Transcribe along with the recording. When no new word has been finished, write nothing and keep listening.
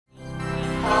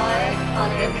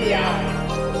NPI.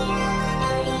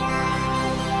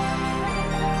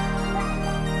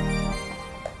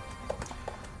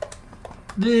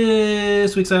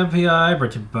 This week's NPI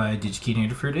brought to you by DigiKey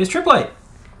and Adafruit is Tripp Lite.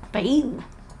 By Eaton.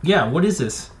 Yeah, what is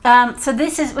this? So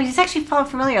this is, well, it's actually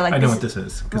familiar. Like I know what this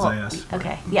is because I asked.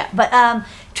 Okay, yeah, but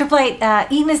Tripp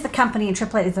Lite, Eaton is the company, and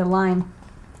Tripp Lite is their line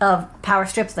of power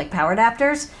strips, like power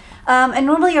adapters. And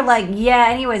normally you're like, yeah,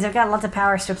 anyways, I've got lots of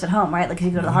power strips at home, right? Like if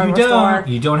you go to the hardware store.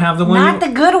 You don't have the one. Not the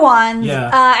good ones.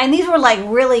 Yeah. And these were like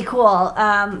really cool.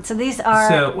 So these are.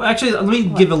 So actually, let me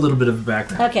give a little bit of a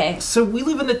background. Okay. So we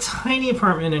live in a tiny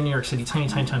apartment in New York City,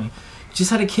 tiny. Just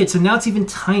had a kid, so now it's even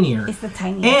tinier. It's the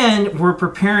tiniest. And we're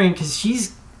preparing because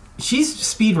she's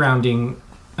speed rounding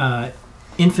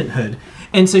infanthood,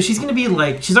 and so she's gonna be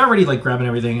like she's already like grabbing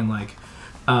everything and like.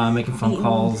 Making phone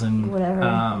calls and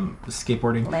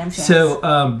skateboarding. So,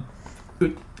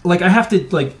 like, I have to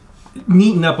like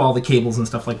neaten up all the cables and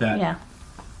stuff like that. Yeah.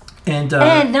 And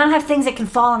not have things that can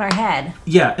fall on our head.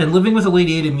 Yeah, and living with a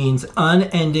Lady Ada means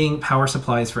unending power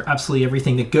supplies for absolutely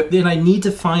everything that go. Then I need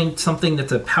to find something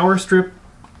that's a power strip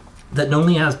that not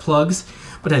only has plugs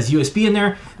but has USB in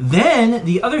there. Then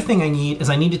the other thing I need is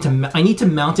I need to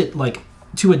mount it like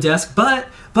to a desk, but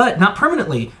not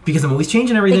permanently because I'm always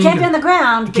changing everything. It can't be on the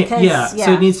ground because yeah.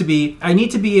 So it needs to be. I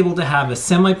need to be able to have a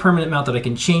semi-permanent mount that I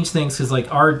can change things because like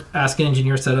our Ask an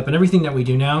Engineer setup and everything that we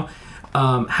do now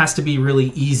has to be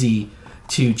really easy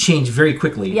to change very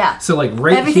quickly. Yeah. So like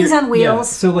everything's on wheels.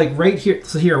 Yeah, so like right here.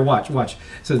 So here, watch.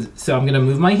 So I'm gonna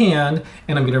move my hand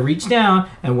and I'm gonna reach down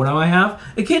and what do I have?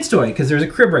 A kid's toy because there's a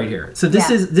crib right here. So this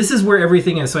is where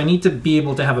everything is. So I need to be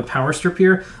able to have a power strip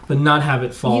here, but not have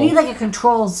it fall. You need like a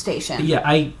control station.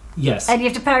 Yeah. Yes. And you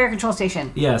have to power your control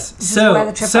station. Yes.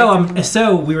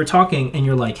 So we were talking and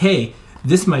you're like, hey.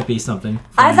 This might be something.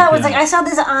 I thought it was like I saw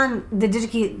this on the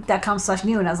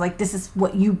digikey.com/new and I was like, this is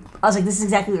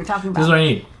exactly what you're talking about. This is what I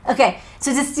need. Okay, so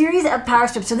it's a series of power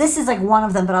strips. So this is like one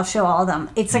of them, but I'll show all of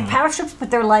them. It's like power strips, but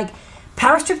they're like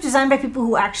power strips designed by people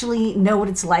who actually know what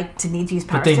it's like to need to use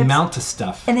power strips. But they mount to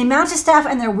stuff. And they mount to stuff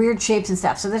and they're weird shapes and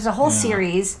stuff. So there's a whole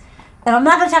series. And I'm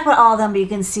not going to talk about all of them, but you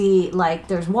can see like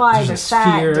there's wide, there's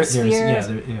fat, there's spheres,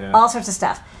 all sorts of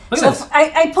stuff. So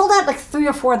I pulled out like 3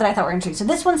 or 4 that I thought were interesting. So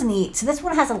this one's neat. So this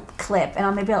one has a clip,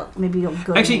 and maybe you'll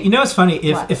go. Actually, you know what's funny?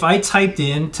 If I typed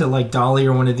in to like Dolly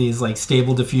or one of these like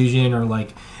Stable Diffusion or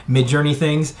like Midjourney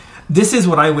things, this is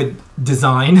what I would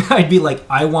design. I'd be like,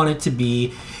 I want it to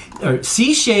be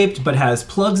C-shaped, but has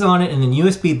plugs on it and then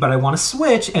USB. But I want a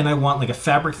switch, and I want like a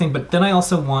fabric thing. But then I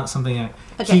also want something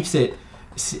that keeps it.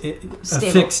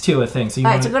 Affixed to a thing. So you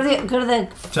all right, so go to the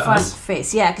front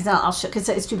face. Yeah, because I'll show because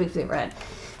it's too big for the overhead.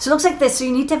 So it looks like this. So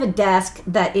you need to have a desk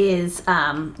that is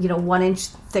 1 inch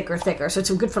thicker. So it's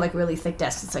good for like really thick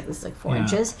desks. It's like this is like 4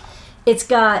 inches. It's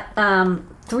got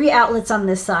 3 outlets on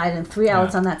this side and 3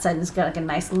 outlets on that side. And it's got like a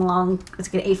nice long.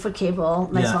 It's like an 8-foot cable.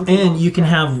 Nice long cable. And you can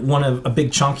have a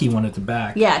big chunky one at the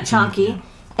back. Yeah, chunky.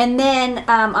 And then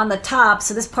on the top,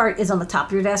 so this part is on the top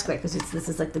of your desk, right? Because this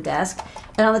is like the desk.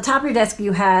 And on the top of your desk,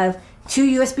 you have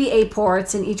 2 USB-A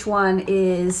ports, and each one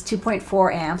is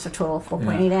 2.4 amps, or total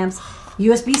 4.8 amps.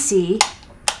 USB-C,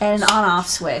 and an on-off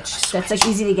switch. That's like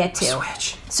easy to get to.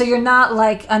 So you're not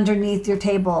like underneath your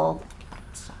table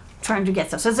trying to get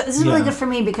stuff. So this is really good for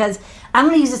me because I'm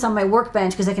going to use this on my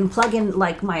workbench because I can plug in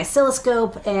like my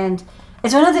oscilloscope and.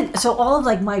 So another thing, so all of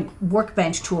like my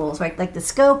workbench tools, right? Like the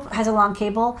scope has a long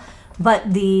cable,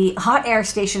 but the hot air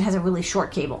station has a really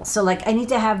short cable. So like I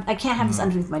can't have this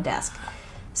underneath my desk.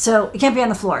 So it can't be on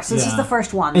the floor. So this is the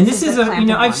first one. And this is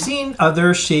I've seen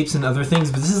other shapes and other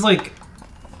things, but this is like,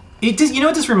 it just,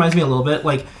 what this reminds me a little bit?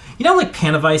 Like, like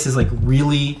Panavice is like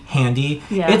really handy.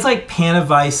 Yeah. It's like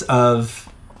Panavice of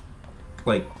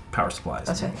like power supplies.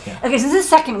 That's right. Yeah. Okay, so this is the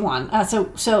second one.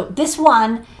 So this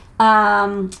one,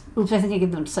 oops, I think I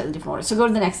give them slightly different order. So go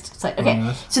to the next slide.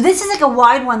 Okay, so this is like a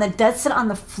wide one that does sit on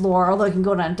the floor, although it can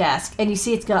go on a desk. And you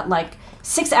see it's got like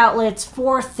 6 outlets,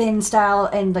 4 thin style,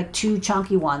 and like 2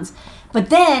 chunky ones. But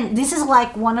then this is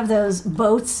like one of those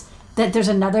boats that there's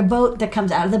another boat that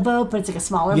comes out of the boat, but it's like a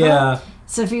smaller boat.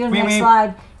 So if you go to the next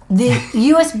slide, the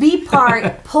USB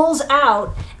part pulls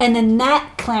out, and then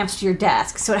that clamps to your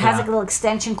desk. So it has like a little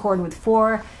extension cord with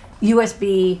 4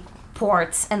 USB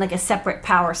ports and like a separate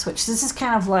power switch. So this is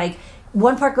kind of like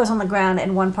one part goes on the ground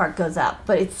and one part goes up,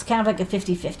 but it's kind of like a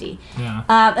 50-50.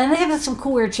 Yeah. And they have like, some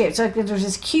cool weird shapes. So like, there's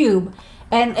this cube,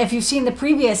 and if you've seen the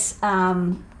previous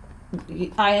NPIs,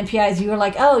 you were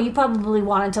like, oh, you probably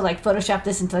wanted to like Photoshop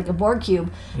this into like a board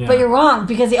cube, but you're wrong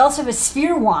because they also have a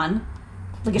sphere one,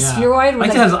 like a spheroid. Like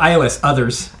it has iOS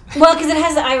others. Well, because it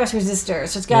has the iOS resistor,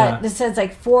 so it's got this has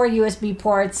like 4 USB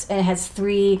ports and it has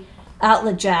 3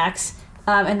 outlet jacks.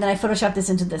 And then I photoshopped this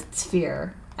into the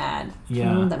Sphere ad. Yeah.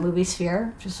 Remember that movie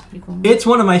Sphere? Just pretty cool. It's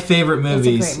one of my favorite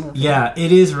movies. It's a great movie. Yeah,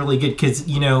 it is really good because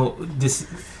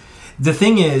the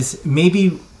thing is,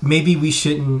 maybe we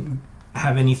shouldn't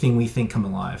have anything we think come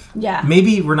alive. Yeah.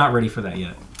 Maybe we're not ready for that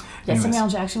yet. Yeah, Samuel L.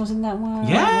 Jackson was in that one.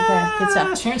 Yeah. Okay, good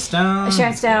stuff. Sharon Stone.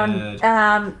 Sharon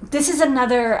Stone. This is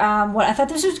another what I thought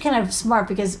this was kind of smart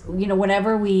because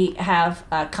whenever we have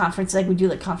conference, like we do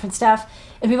like conference stuff,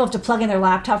 and people have to plug in their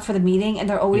laptop for the meeting, and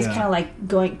they're always kind of like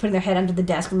putting their head under the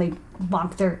desk when they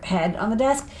bonk their head on the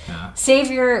desk. Yeah.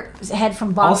 Save your head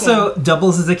from bonking. Also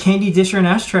doubles as a candy dish or an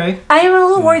ashtray. I am a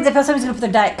little worried that somebody's going to put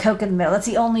their Diet Coke in the middle. That's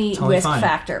the only risk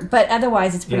factor. But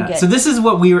otherwise, it's pretty good. So this is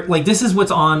what we were like. This is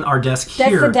what's on our desk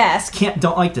here. That's the desk.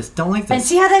 Don't like this. Don't like this. And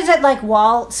see how there's that like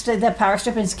wall, the power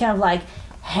strip, and it's kind of like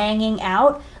hanging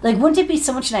out. Like, wouldn't it be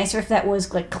so much nicer if that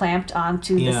was like clamped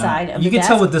onto the side of the desk? You can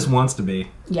tell what this wants to be.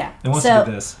 Yeah, it wants to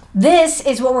be this. This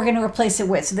is what we're going to replace it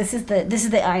with. So this is the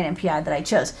NPI that I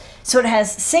chose. So it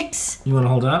has 6. You want to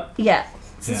hold it up? Yeah.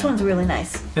 So this one's really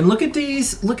nice. And look at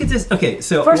these. Look at this. Okay,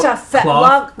 so first off,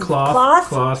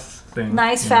 cloth thing.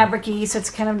 Nice fabric-y, so it's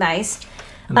kind of nice.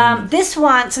 This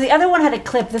one, so the other one had a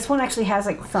clip. This one actually has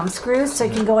like thumb screws, so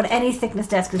you can go on any thickness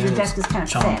desk because your desk is kind of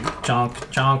thin. Chonk.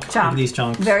 Look at these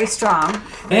chonks. Very strong.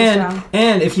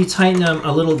 And if you tighten them,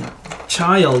 a little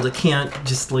child can't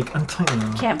just like untighten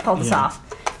them. Can't pull this off.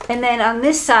 And then on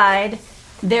this side,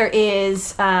 there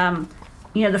is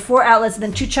the 4 outlets and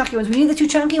then 2 chunky ones. We need the 2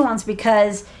 chunky ones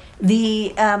because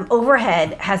the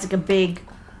overhead has like a big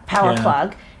power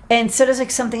plug. And so does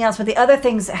like something else, but the other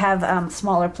things have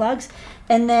smaller plugs.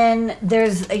 And then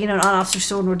there's an on-off switch,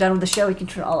 so when we're done with the show, we can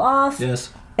turn it all off.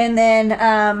 Yes. And then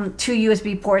 2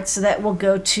 USB ports, so that will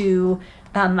go to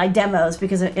my demos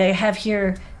because I have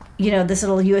here, this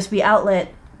little USB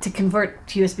outlet to convert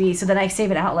to USB. So then I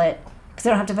save an outlet because I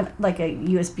don't have to have like a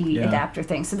USB adapter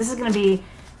thing. So this is going to be,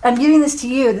 I'm giving this to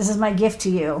you. This is my gift to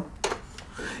you.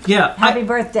 Yeah. Happy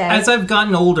birthday. As I've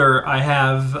gotten older, I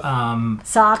have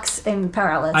socks and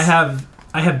power outlets.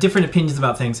 I have different opinions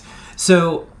about things.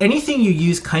 So anything you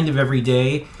use kind of every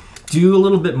day, do a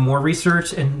little bit more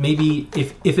research and maybe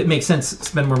if it makes sense,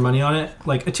 spend more money on it.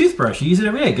 Like a toothbrush, you use it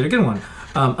every day, get a good one.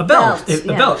 A belt, get a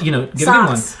good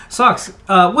one. Socks.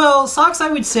 Well, socks I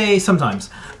would say sometimes.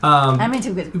 I'm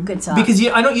into good socks. Because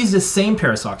I don't use the same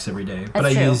pair of socks every day, but I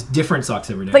use different socks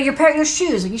every day. But your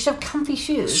shoes, you should have comfy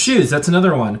shoes. Shoes, that's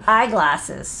another one.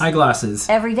 Eyeglasses.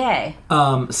 Every day.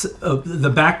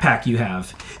 The backpack you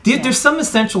have. There's some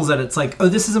essentials that it's like, oh,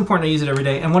 this is important, I use it every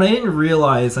day. And what I didn't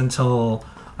realize until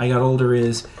I got older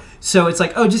is, so it's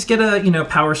like, oh, just get a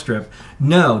power strip.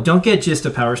 No, don't get just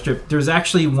a power strip. There's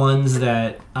actually ones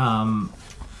that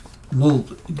will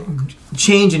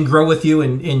change and grow with you.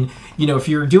 And if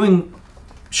you're doing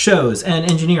shows and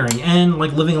engineering and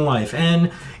like living a life,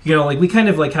 and like we kind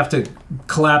of like have to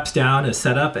collapse down a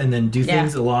setup and then do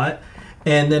things a lot.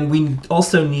 And then we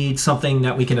also need something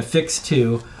that we can affix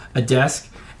to a desk.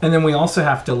 And then we also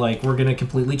have to we're going to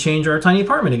completely change our tiny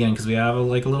apartment again because we have a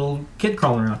little kid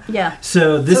crawling around. Yeah.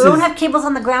 So we don't have cables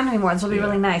on the ground anymore. This will be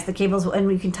really nice. The cables, and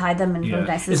we can tie them and really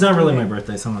nice. It's not really my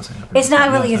birthday, so I'm not saying happy birthday. It's not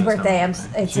really his birthday.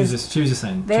 She was just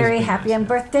saying. Very happy on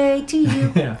birthday to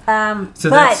you. Yeah.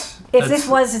 But if this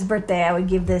was his birthday, I would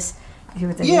give this.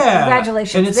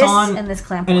 Congratulations. And it's this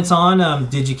clamp. And it's on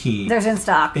DigiKey. There's in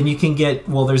stock. And you can get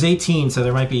there's 18, so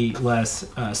there might be less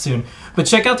soon. But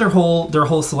check out their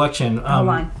whole selection. Whole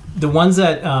line. The ones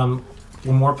that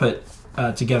Lamore put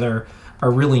together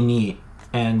are really neat.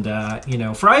 And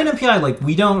for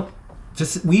NPI,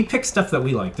 we pick stuff that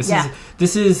we like. This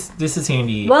is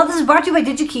handy. Well, this is brought to you by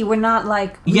DigiKey. We're not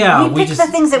we pick the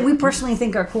things that we personally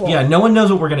think are cool. Yeah, no one knows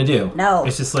what we're gonna do. No,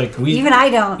 it's just even I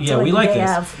don't. Yeah, we like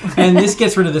this, and this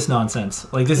gets rid of this nonsense.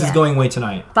 This is going away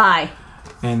tonight. Bye.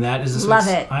 And that is Love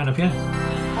it. On NPI.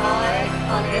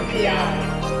 On NPI.